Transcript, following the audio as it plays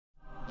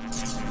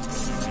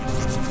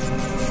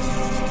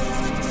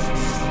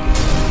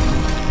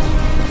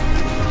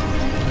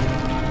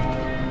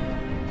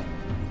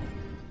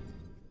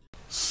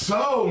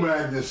So,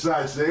 Magnus,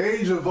 the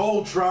Age of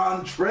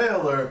Ultron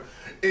trailer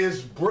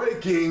is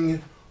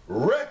breaking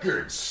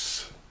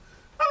records.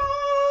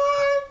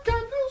 I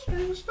got no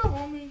strings to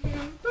hold me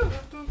down. I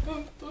got no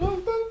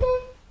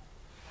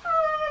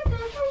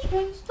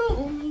strings to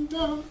hold me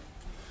down.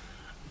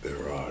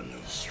 There are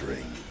no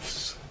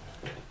strings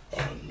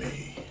on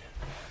me.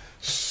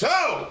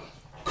 So,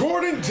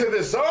 according to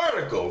this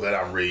article that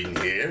I'm reading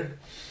here,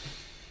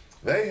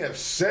 they have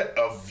set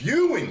a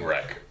viewing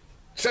record.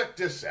 Check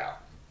this out.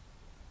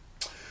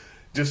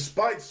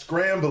 Despite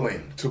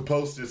scrambling to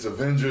post its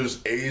Avengers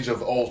Age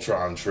of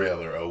Ultron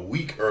trailer a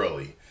week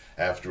early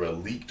after a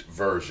leaked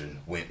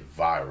version went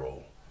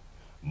viral,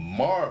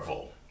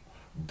 Marvel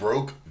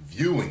broke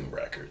viewing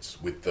records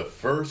with the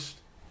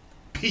first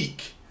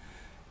peek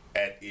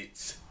at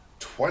its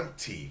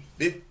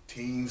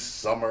 2015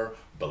 summer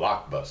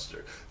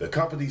blockbuster. The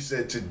company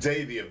said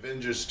today the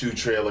Avengers 2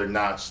 trailer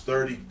notched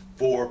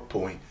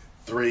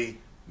 34.3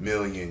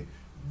 million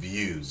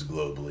views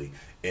globally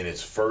in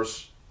its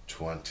first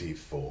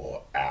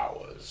 24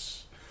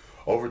 hours.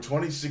 Over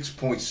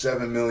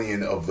 26.7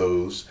 million of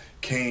those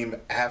came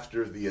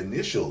after the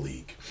initial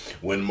leak,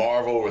 when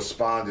Marvel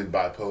responded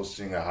by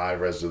posting a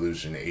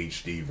high-resolution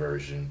HD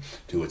version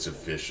to its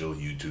official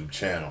YouTube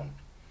channel.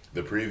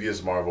 The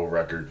previous Marvel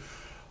record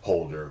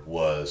holder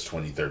was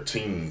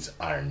 2013's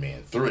Iron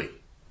Man 3,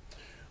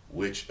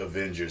 which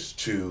Avengers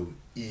 2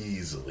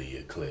 easily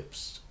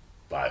eclipsed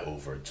by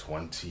over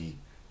 20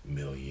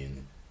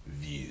 million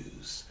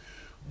views.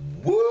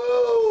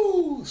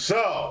 Woo!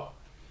 So,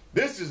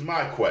 this is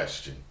my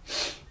question.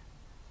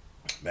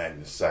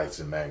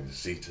 Magnusites and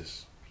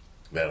Magnusitas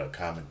that are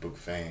comic book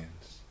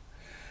fans.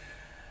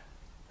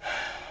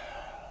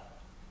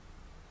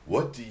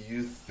 What do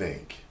you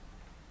think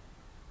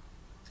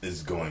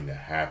is going to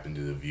happen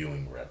to the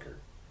viewing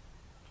record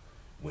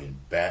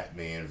when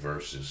Batman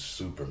vs.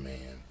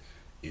 Superman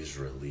is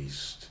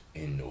released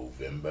in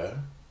November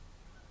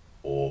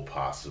or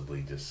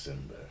possibly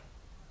December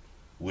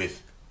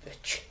with the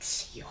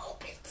Trixie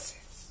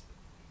Princess?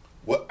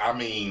 What, I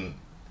mean,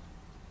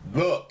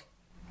 look,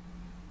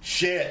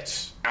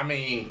 shit, I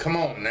mean, come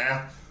on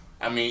now.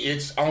 I mean,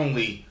 it's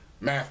only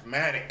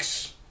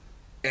mathematics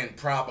and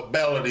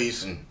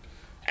probabilities and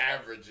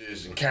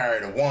averages and carry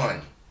the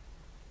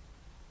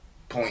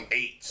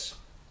 1.8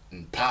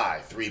 and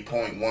pi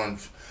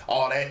 3.1,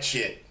 all that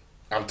shit.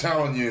 I'm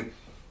telling you,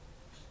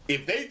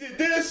 if they did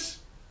this,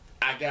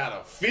 I got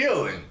a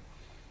feeling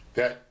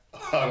that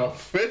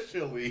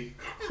unofficially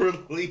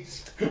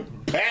released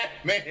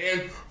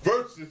Batman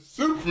versus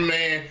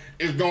Superman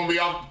is gonna be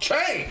off the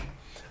chain.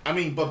 I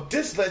mean, but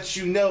this lets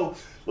you know,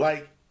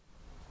 like,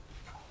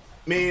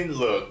 man,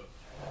 look,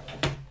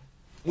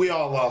 we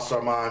all lost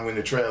our mind when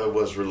the trailer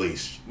was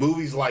released.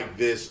 Movies like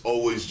this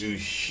always do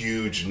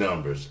huge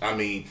numbers. I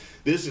mean,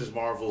 this is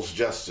Marvel's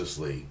Justice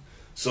League,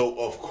 so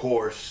of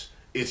course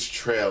it's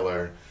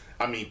trailer.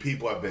 I mean,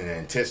 people have been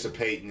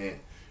anticipating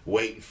it,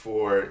 waiting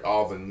for it,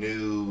 all the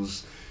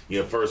news. You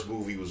know, first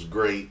movie was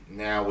great.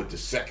 Now with the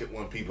second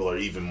one, people are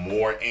even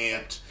more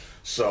amped.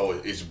 So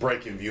it's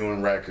breaking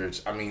viewing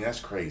records. I mean,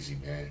 that's crazy,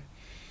 man.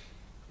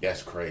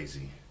 That's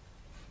crazy.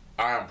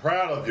 I'm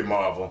proud of you,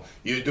 Marvel.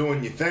 You're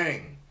doing your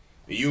thing.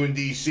 You and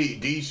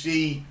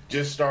DC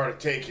just started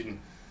taking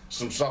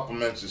some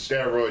supplements and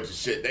steroids and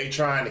shit. They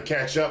trying to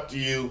catch up to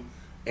you.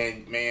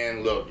 And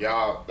man, look,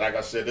 y'all, like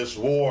I said, this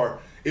war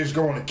is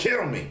going to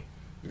kill me.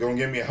 It's going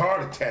to give me a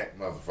heart attack,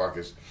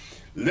 motherfuckers.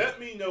 Let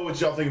me know what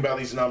y'all think about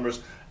these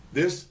numbers.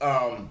 This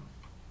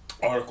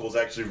article is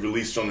actually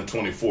released on the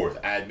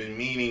 24th. I had been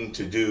meaning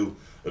to do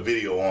a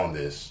video on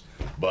this,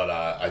 but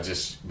I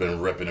just been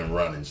ripping and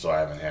running, so I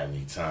haven't had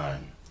any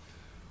time.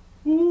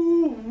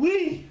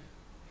 Woo-wee!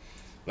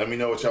 Let me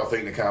know what y'all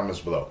think in the comments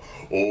below.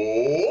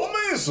 Oh,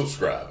 man,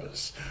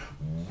 subscribers.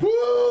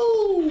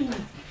 Woo!